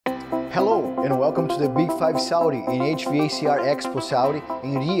Hello and welcome to the Big 5 Saudi in HVAC-R Expo Saudi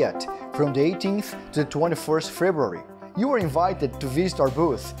in Riyadh from the 18th to the 21st February. You are invited to visit our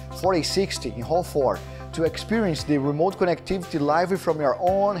booth 4060 in Hall 4 to experience the remote connectivity live from your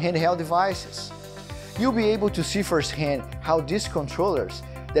own handheld devices. You'll be able to see firsthand how these controllers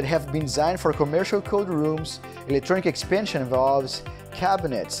that have been designed for commercial cold rooms, electronic expansion valves,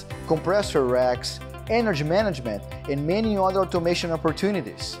 cabinets, compressor racks, energy management, and many other automation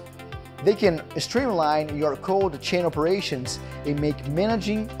opportunities. They can streamline your cold chain operations and make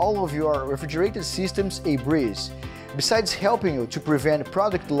managing all of your refrigerated systems a breeze. Besides helping you to prevent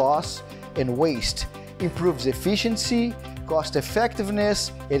product loss and waste, improves efficiency, cost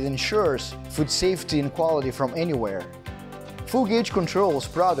effectiveness, and ensures food safety and quality from anywhere. Full Gauge Controls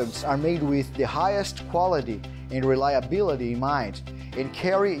products are made with the highest quality and reliability in mind and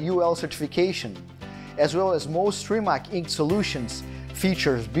carry UL certification, as well as most Trimac Inc solutions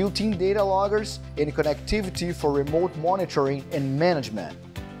features built-in data loggers and connectivity for remote monitoring and management.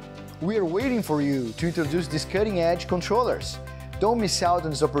 We are waiting for you to introduce these cutting-edge controllers. Don't miss out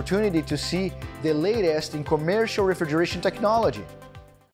on this opportunity to see the latest in commercial refrigeration technology.